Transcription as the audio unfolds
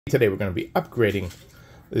Today we're going to be upgrading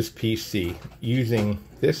this PC using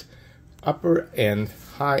this upper and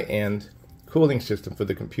high-end cooling system for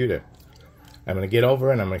the computer. I'm going to get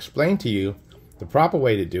over and I'm going to explain to you the proper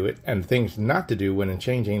way to do it and things not to do when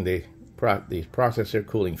changing the processor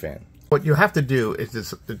cooling fan. What you have to do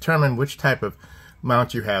is determine which type of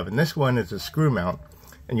mount you have, and this one is a screw mount,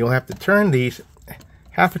 and you'll have to turn these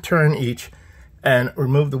half a turn each and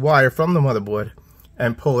remove the wire from the motherboard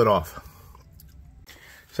and pull it off.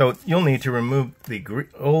 So you'll need to remove the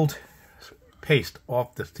old paste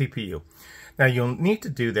off the CPU. Now you'll need to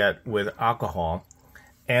do that with alcohol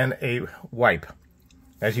and a wipe.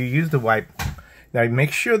 As you use the wipe, now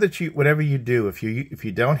make sure that whatever you do, if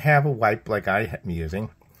you don't have a wipe like I am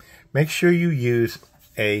using, make sure you use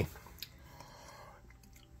an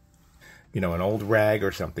old rag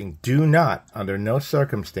or something. Do not, under no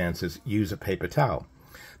circumstances, use a paper towel.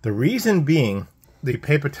 The reason being, the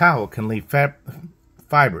paper towel can leave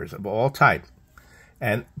fibers of all type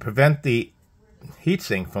and prevent the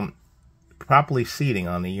heatsink from properly seating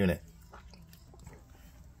on the unit.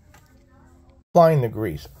 Applying the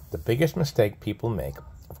grease. The biggest mistake people make,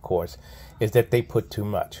 of course, is that they put too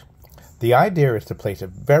much. The idea is to place a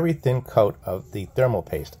very thin coat of the thermal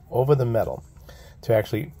paste over the metal to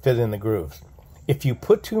actually fit in the grooves. If you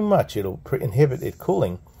put too much, it'll inhibit it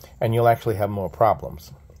cooling and you'll actually have more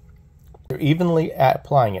problems. You're evenly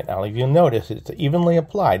applying it. Now, if you'll notice, it's evenly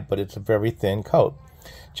applied, but it's a very thin coat.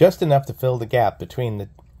 Just enough to fill the gap between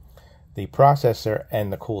the processor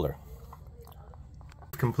and the cooler.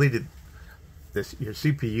 Completed this, your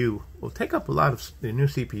CPU will take up a lot of, the new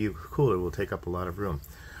CPU cooler will take up a lot of room.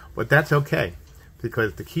 But that's okay,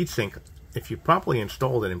 because the heatsink, if you properly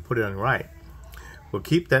installed it and put it on right, will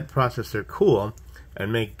keep that processor cool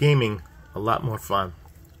and make gaming a lot more fun.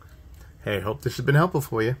 Hey, I hope this has been helpful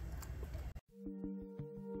for you.